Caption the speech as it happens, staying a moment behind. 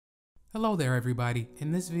Hello there everybody,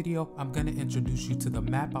 in this video I'm going to introduce you to the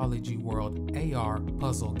Mapology World AR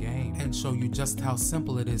puzzle game and show you just how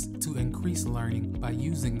simple it is to increase learning by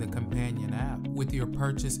using the companion app. With your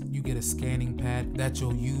purchase, you get a scanning pad that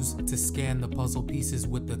you'll use to scan the puzzle pieces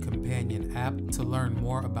with the companion app to learn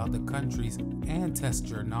more about the countries and test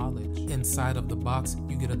your knowledge. Inside of the box,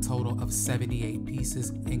 you get a total of 78 pieces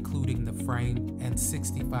including the frame and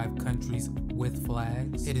 65 countries with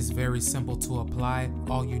flags. It is very simple to apply.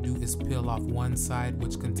 All you do is peel off one side,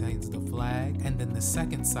 which contains the flag, and then the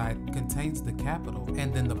second side contains the capital,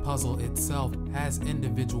 and then the puzzle itself has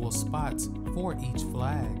individual spots for each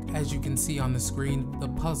flag. As you can see on the screen, the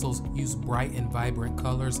puzzles use bright and vibrant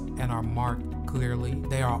colors and are marked clearly.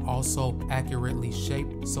 They are also accurately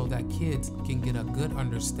shaped so that kids can get a good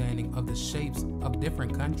understanding of the shapes of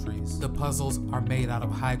different countries. The puzzles are made out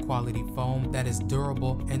of high quality foam that is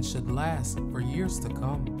durable and should last for years to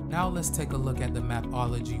come. Now let's take a look at the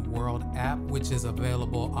Mapology World app, which is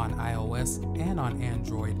available on iOS and on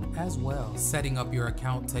Android as well. Setting up your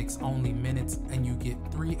account takes only minutes and you get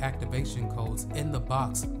 3 activation codes in the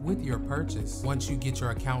box with your purchase. Once you get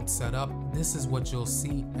your account set up, this is what you'll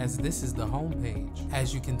see, as this is the home page.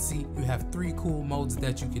 As you can see, you have 3 cool modes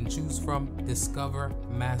that you can choose from: Discover,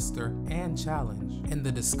 Master, and Challenge. In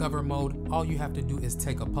the Discover mode, all you have to do is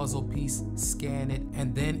take a puzzle piece, scan it,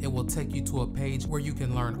 and then it will take you to a page where you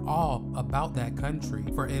can learn all about that country.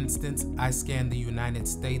 For instance, I scanned the United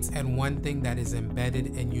States, and one thing that is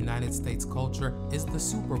embedded in United States culture is the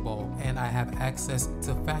Super Bowl, and I have access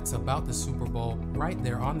to facts about the Super Bowl right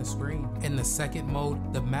there on the screen. In the second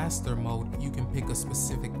mode, the Master mode, you can pick a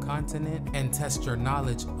specific continent and test your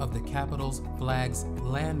knowledge of the capitals, flags,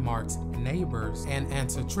 landmarks, neighbors, and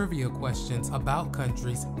answer trivia questions about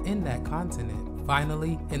countries in that continent.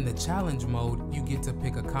 Finally, in the challenge mode, you get to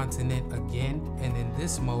pick a continent again, and in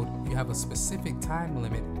this mode, you have a specific time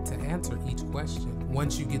limit to answer each question.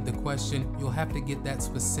 Once you get the question, you'll have to get that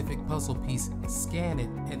specific puzzle piece, scan it,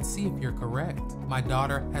 and see if you're correct. My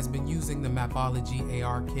daughter has been using the Mapology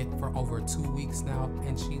AR kit for over 2 weeks now,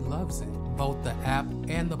 and she loves it. Both the app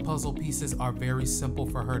and the puzzle pieces are very simple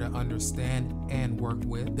for her to understand and work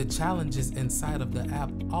with. The challenges inside of the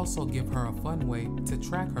app also give her a fun way to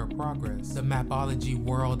track her progress. The Mapology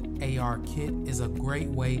World AR kit is a great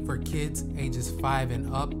way for kids ages 5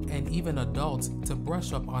 and up, and even adults, to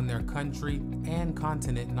brush up on their country and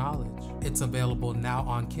continent knowledge. It's available now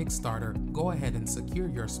on Kickstarter. Go ahead and secure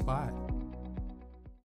your spot.